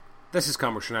This is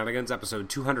Comic Shenanigans, episode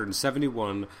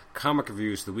 271, Comic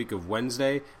Reviews, the week of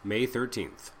Wednesday, May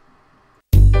 13th.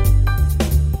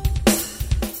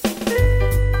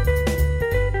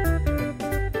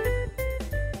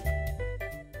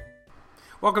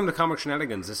 Welcome to Comic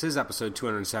Shenanigans. This is episode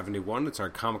 271. It's our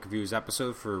Comic Reviews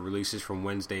episode for releases from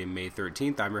Wednesday, May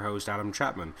 13th. I'm your host, Adam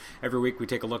Chapman. Every week we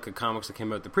take a look at comics that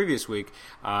came out the previous week,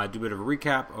 do a bit of a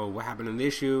recap of what happened in the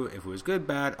issue, if it was good,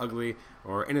 bad, ugly,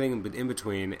 or anything in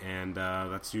between, and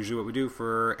that's usually what we do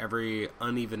for every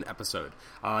uneven episode.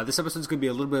 This episode's going to be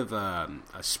a little bit of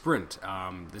a sprint.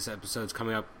 This episode's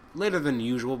coming up later than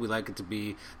usual. We like it to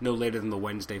be no later than the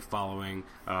Wednesday following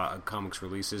comics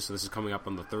releases. So this is coming up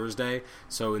on the Thursday.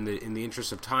 So in the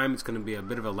interest of time, it's going to be a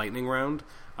bit of a lightning round,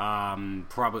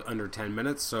 probably under 10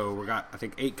 minutes. So we got, I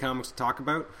think, 8 comics to talk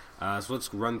about. So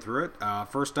let's run through it.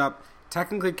 First up,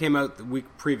 technically came out the week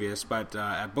previous, but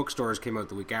at bookstores came out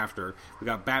the week after. We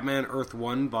got Batman Earth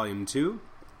 1 Volume 2.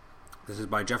 This is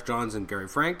by Geoff Johns and Gary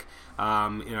Frank.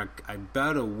 In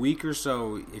about a week or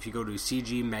so, if you go to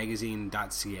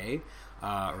cgmagazine.ca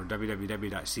or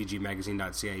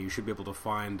www.cgmagazine.ca, you should be able to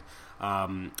find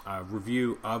a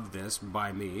review of this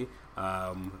by me.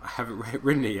 I haven't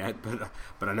written it yet,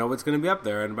 but I know it's going to be up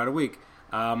there in about a week.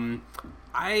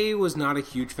 I was not a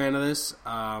huge fan of this.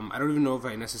 I don't even know if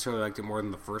I necessarily liked it more than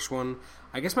the first one.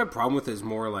 I guess my problem with it is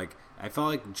more like, I felt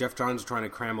like Geoff Johns was trying to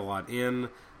cram a lot in.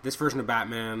 This version of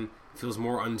Batman feels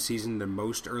more unseasoned than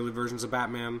most early versions of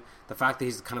Batman. The fact that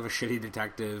he's kind of a shitty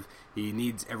detective, he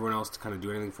needs everyone else to kind of do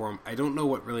anything for him. I don't know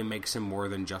what really makes him more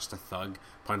than just a thug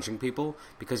punching people,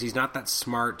 because he's not that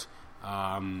smart.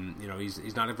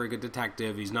 He's not a very good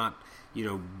detective. He's not,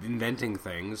 inventing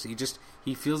things.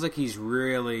 He feels like he's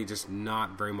really just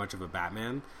not very much of a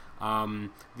Batman.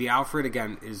 The Alfred,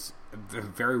 again, is a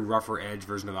very rougher edge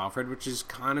version of Alfred, which is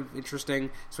kind of interesting,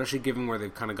 especially given where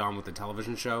they've kind of gone with the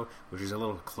television show, which is a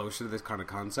little closer to this kind of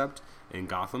concept in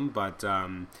Gotham. But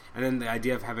and then the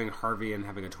idea of having Harvey and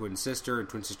having a twin sister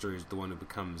is the one who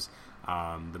becomes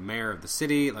the mayor of the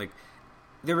city. Like,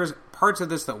 there was parts of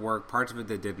this that worked, parts of it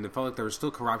that didn't. It felt like there was still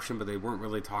corruption, but they weren't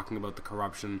really talking about the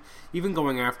corruption. Even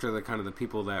going after the kind of the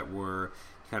people that were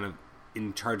kind of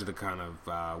in charge of the kind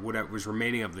of what was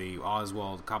remaining of the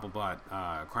Oswald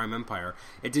Cobblepot crime empire,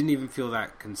 it didn't even feel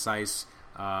that concise.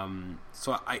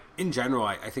 So in general,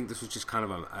 I think this was just kind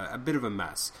of a bit of a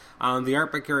mess. The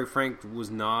art by Gary Frank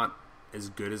was not as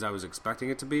good as I was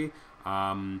expecting it to be.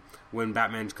 When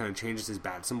Batman kind of changes his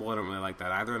bat symbol, I don't really like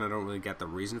that either, and I don't really get the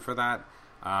reason for that.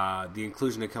 The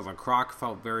inclusion of Killer Croc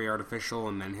felt very artificial,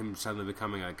 and then him suddenly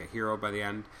becoming like a hero by the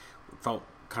end felt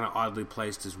kind of oddly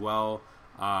placed as well.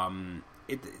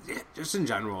 Just in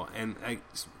general, and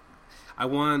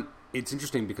it's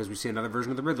interesting because we see another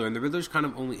version of the Riddler, and the Riddler's kind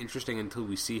of only interesting until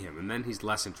we see him, and then he's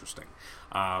less interesting.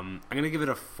 I'm going to give it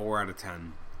a 4 out of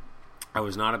 10. I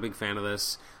was not a big fan of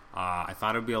this. I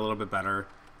thought it would be a little bit better.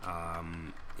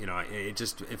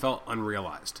 It felt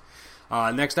unrealized.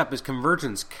 Next up is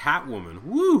Convergence Catwoman.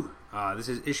 Woo! This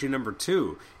is issue number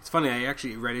 2. It's funny, I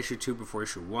actually read issue 2 before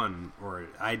issue 1, or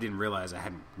I didn't realize I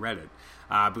hadn't read it.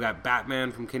 We got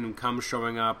Batman from Kingdom Come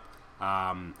showing up.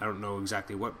 I don't know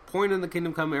exactly what point in the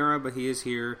Kingdom Come era, but he is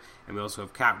here. And we also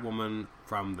have Catwoman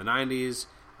from the 90s.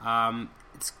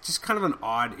 It's just kind of an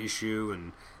odd issue,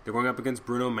 and they're going up against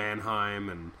Bruno Mannheim,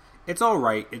 and it's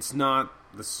alright. It's not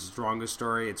the strongest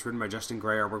story. It's written by Justin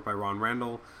Gray, artwork by Ron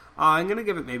Randall. I'm going to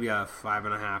give it maybe a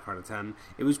 5.5 out of 10.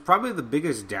 It was probably the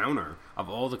biggest downer of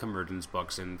all the Convergence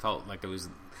books, and felt like it was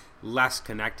less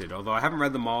connected. Although I haven't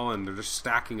read them all, and they're just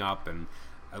stacking up, and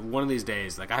one of these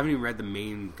days, I haven't even read the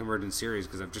main Convergence series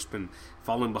because I've just been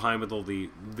falling behind with all the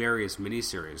various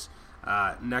miniseries.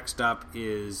 Next up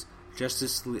is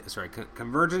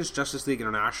Convergence Justice League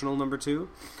International number 2.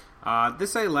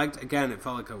 This I liked. Again, it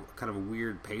felt like a kind of a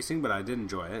weird pacing, but I did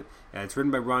enjoy it. It's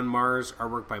written by Ron Mars,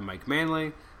 artwork by Mike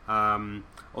Manley.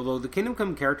 Although the Kingdom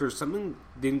Come characters, something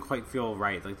didn't quite feel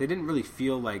right. Like, they didn't really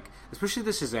feel like, especially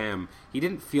the Shazam, he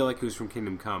didn't feel like he was from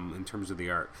Kingdom Come in terms of the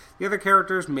art. The other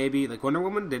characters, maybe, like Wonder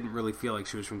Woman didn't really feel like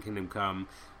she was from Kingdom Come.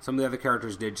 Some of the other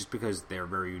characters did, just because they're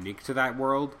very unique to that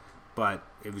world, but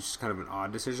it was just kind of an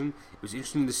odd decision. It was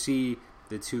interesting to see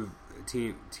the two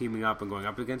teaming up and going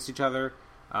up against each other.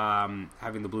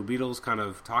 Having the Blue Beetles kind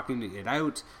of talking it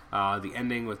out. The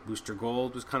ending with Booster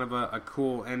Gold was kind of a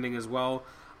cool ending as well,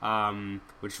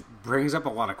 which brings up a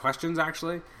lot of questions,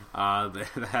 actually,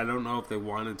 that I don't know if they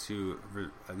wanted to,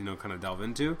 kind of delve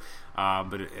into.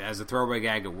 But as a throwaway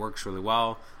gag, it works really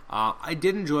well. I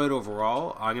did enjoy it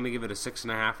overall. I'm going to give it a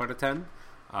 6.5 out of 10.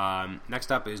 Next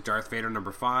up is Darth Vader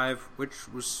number 5, which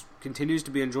continues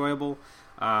to be enjoyable.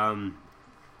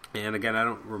 And again, I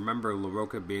don't remember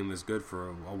LaRocca being this good for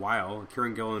a while.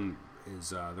 Kieran Gillen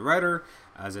is the writer.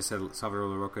 As I said, Salvador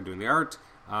LaRocca doing the art.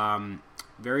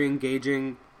 Very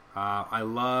engaging. I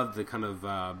love the kind of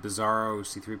bizarro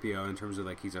C-3PO in terms of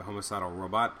like he's a homicidal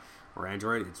robot or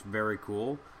android. It's very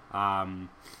cool. Vader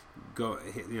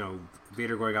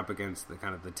going up against the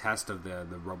kind of the test of the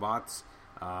robots.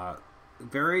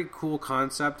 Very cool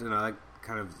concept, and I like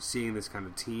kind of seeing this kind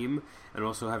of team, and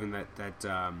also having that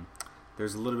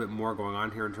there's a little bit more going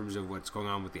on here in terms of what's going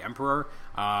on with the Emperor.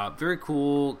 Very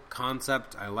cool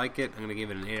concept. I like it. I'm going to give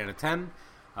it an 8 out of 10.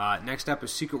 Next up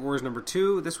is Secret Wars number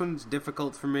 2. This one's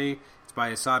difficult for me. It's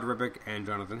by Asad Ribic and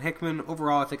Jonathan Hickman.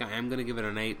 Overall, I think I am going to give it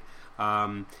an 8.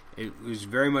 It was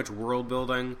very much world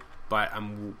building, but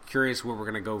I'm curious where we're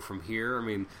going to go from here. I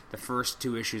mean, the first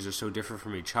 2 issues are so different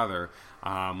from each other.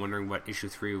 I'm wondering what issue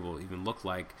 3 will even look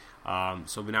like.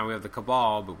 So now we have the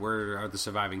Cabal, but where are the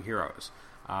surviving heroes?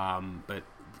 But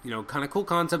kind of cool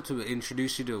concept to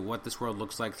introduce you to what this world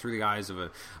looks like through the eyes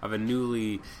of a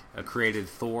newly created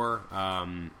Thor.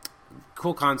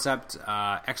 Cool concept,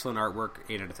 excellent artwork,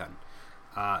 8 out of 10.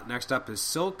 Next up is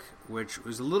Silk, which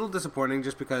was a little disappointing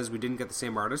just because we didn't get the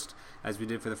same artist as we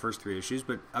did for the first 3 issues,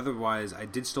 but otherwise I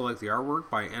did still like the artwork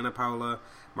by Anna Paula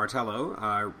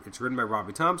Martello. It's written by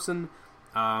Robbie Thompson.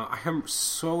 I am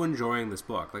so enjoying this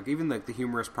book. Like even like the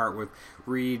humorous part with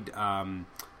Reed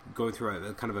going through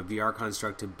a kind of a VR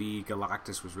construct to be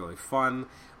Galactus was really fun.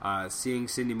 Seeing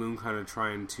Cindy Moon kind of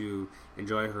trying to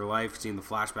enjoy her life, seeing the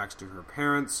flashbacks to her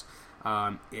parents,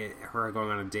 her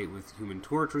going on a date with Human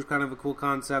Torch was kind of a cool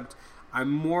concept. I'm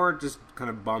more just kind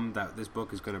of bummed that this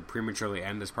book is going to prematurely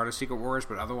end as part of Secret Wars,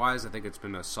 but otherwise I think it's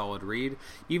been a solid read.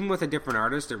 Even with a different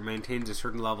artist, it maintains a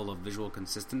certain level of visual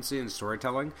consistency and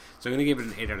storytelling, so I'm going to give it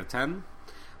an 8 out of 10.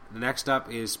 The next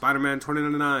up is Spider-Man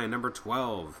 2099, number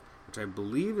 12, which I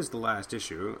believe is the last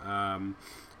issue.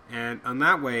 And on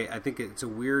that way, I think it's a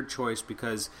weird choice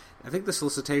because I think the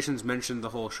solicitations mentioned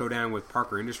the whole showdown with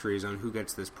Parker Industries on who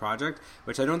gets this project,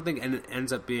 which I don't think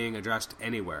ends up being addressed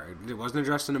anywhere. It wasn't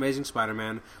addressed in Amazing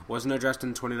Spider-Man, wasn't addressed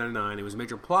in 2099. It was a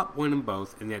major plot point in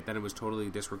both, and yet then it was totally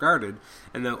disregarded.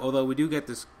 And although we do get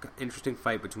this interesting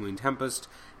fight between Tempest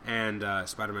and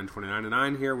Spider-Man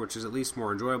 2099 here, which is at least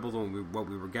more enjoyable than what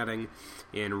we were getting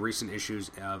in recent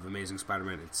issues of Amazing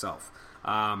Spider-Man itself.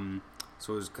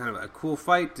 So it was kind of a cool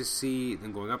fight to see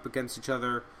them going up against each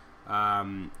other,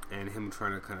 and him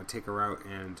trying to kind of take her out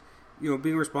and,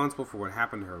 being responsible for what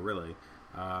happened to her, really.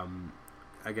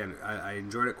 Again, I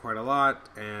enjoyed it quite a lot,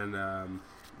 and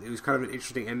it was kind of an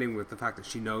interesting ending with the fact that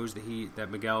she knows that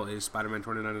Miguel is Spider-Man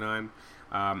 2099,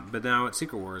 but now it's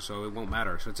Secret Wars, so it won't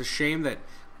matter. So it's a shame that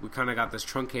we kind of got this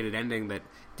truncated ending that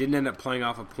didn't end up playing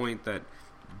off a point that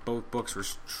both books were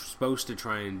supposed to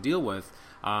try and deal with.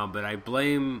 But I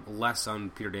blame less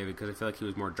on Peter David because I feel like he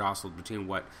was more jostled between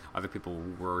what other people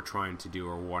were trying to do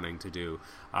or wanting to do.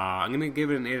 I'm going to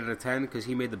give it an 8 out of 10 because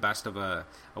he made the best of a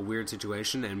weird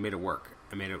situation and made it work.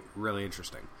 And made it really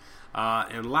interesting.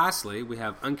 And lastly, we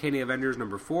have Uncanny Avengers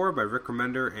number 4 by Rick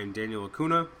Remender and Daniel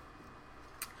Acuna.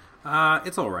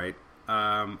 It's alright.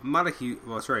 I'm not a huge...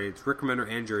 Well, sorry, it's Rick Remender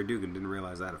and Jerry Dugan. Didn't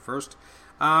realize that at first.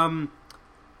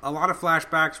 A lot of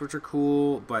flashbacks, which are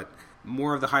cool, but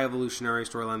more of the High Evolutionary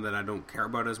storyline that I don't care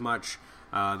about as much.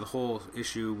 The whole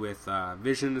issue with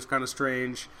Vision is kind of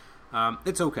strange.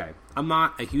 It's okay. I'm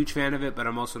not a huge fan of it, but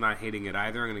I'm also not hating it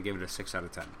either. I'm going to give it a 6 out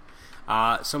of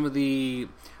 10. Some of the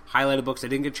highlighted books I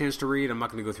didn't get a chance to read, I'm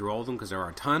not going to go through all of them because there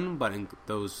are a ton, but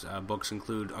those books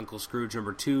include Uncle Scrooge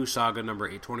number 2, Saga number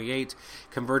 828,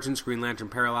 Convergence Green Lantern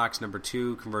Parallax number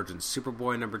 2, Convergence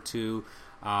Superboy number 2,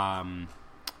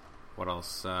 what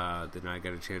else did I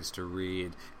get a chance to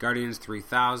read? Guardians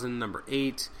 3000, number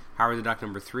 8. Howard the Duck,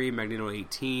 number 3. Magneto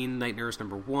 18. Night Nurse,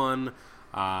 number 1.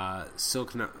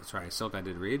 Silk I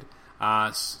did read.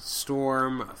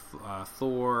 Storm,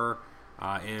 Thor,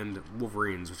 and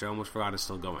Wolverines, which I almost forgot is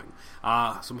still going.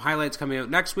 Some highlights coming out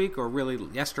next week, or really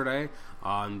yesterday,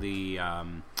 on the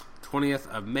 20th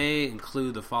of May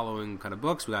include the following kind of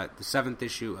books. We got the 7th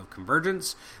issue of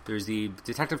Convergence. There's the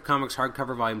Detective Comics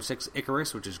hardcover volume 6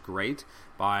 Icarus, which is great,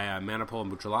 by Manipul and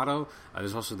Buccellato.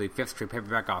 There's also the 5th trade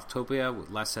paperback Autopia,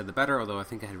 less said the better, although I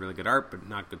think it had really good art, but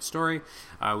not good story.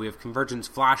 We have Convergence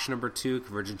Flash number 2,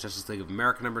 Convergence Justice League of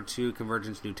America number 2,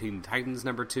 Convergence New Teen Titans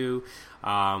number 2.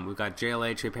 We've got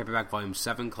JLA trade paperback volume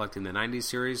 7, collecting the 90s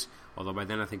series, although by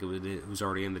then I think it was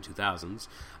already in the 2000s.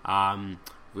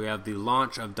 We have the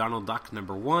launch of Donald Duck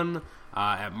number 1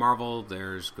 at Marvel.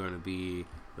 There's going to be,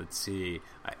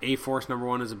 A-Force number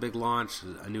 1 is a big launch,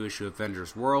 a new issue of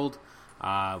Avengers World.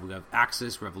 We have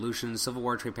Axis, Revolution, Civil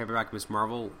War trade paperback, Miss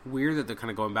Marvel. Weird that they're kind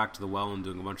of going back to the well and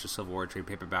doing a bunch of Civil War trade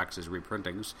paperbacks as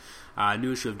reprintings.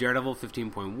 New issue of Daredevil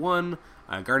 15.1,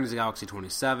 Guardians of the Galaxy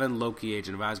 27, Loki,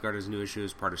 Agent of Asgard is new issue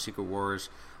as part of Secret Wars,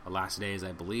 Last Days,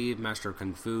 I believe. Master of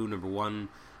Kung Fu #1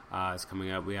 is coming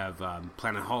out. We have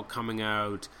Planet Hulk coming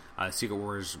out, Secret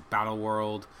Wars Battle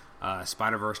World,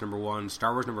 Spider-Verse #1,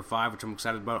 Star Wars #5, which I'm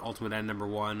excited about, Ultimate End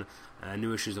 #1,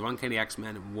 new issues of Uncanny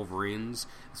X-Men and Wolverines,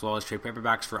 as well as trade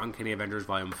paperbacks for Uncanny Avengers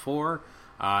Volume 4,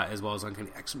 as well as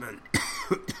Uncanny X-Men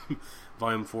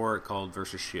Volume 4 called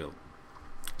Versus S.H.I.E.L.D.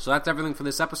 So that's everything for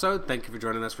this episode. Thank you for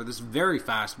joining us for this very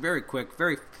fast, very quick,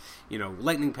 very,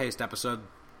 lightning-paced episode.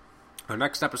 Our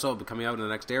next episode will be coming out in the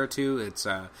next day or two. It's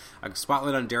a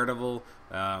spotlight on Daredevil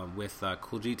with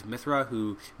Kuljit Mithra,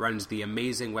 who runs the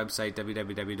amazing website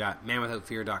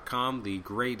www.manwithoutfear.com,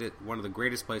 one of the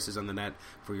greatest places on the net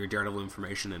for your Daredevil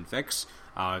information and fix.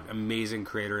 Amazing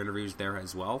creator interviews there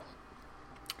as well,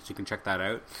 so you can check that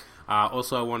out.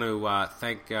 Also, I want to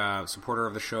thank supporter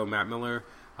of the show, Matt Miller.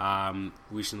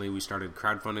 Recently we started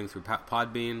crowdfunding through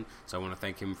Podbean, so I want to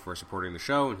thank him for supporting the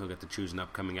show, and he'll get to choose an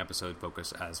upcoming episode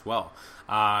focus as well.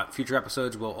 Future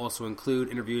episodes will also include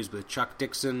interviews with Chuck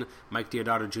Dixon, Mike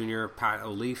Deodato Jr., Pat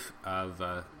O'Leaf of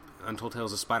Untold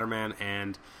Tales of Spider-Man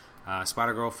and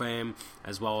Spider-Girl fame,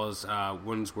 as well as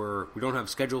ones we don't have a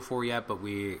schedule for yet, but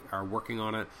we are working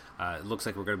on it. It looks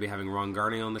like we're going to be having Ron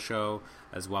Garney on the show,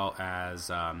 as well as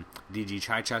D.G.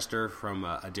 Chichester from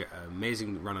an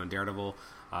amazing run on Daredevil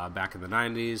back in the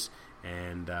 90s,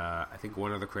 and I think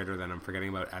one other creator that I'm forgetting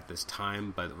about at this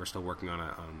time, but we're still working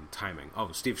on timing.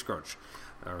 Oh, Steve Scroce,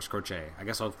 or Scroce. I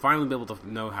guess I'll finally be able to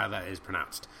know how that is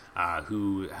pronounced,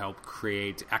 who helped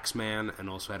create X-Man and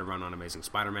also had a run on Amazing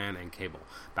Spider-Man and Cable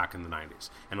back in the 90s,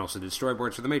 and also did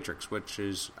storyboards for The Matrix, which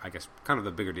is, I guess, kind of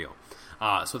the bigger deal.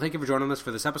 So thank you for joining us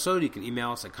for this episode. You can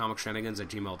email us at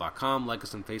comicshenanigans@gmail.com, like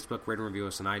us on Facebook, rate and review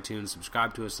us on iTunes,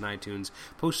 subscribe to us on iTunes,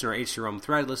 post in our HC Realm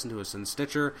thread, listen to us on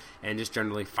Stitcher, and just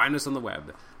generally find us on the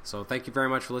web. So thank you very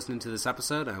much for listening to this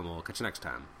episode, and we'll catch you next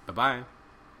time. Bye-bye.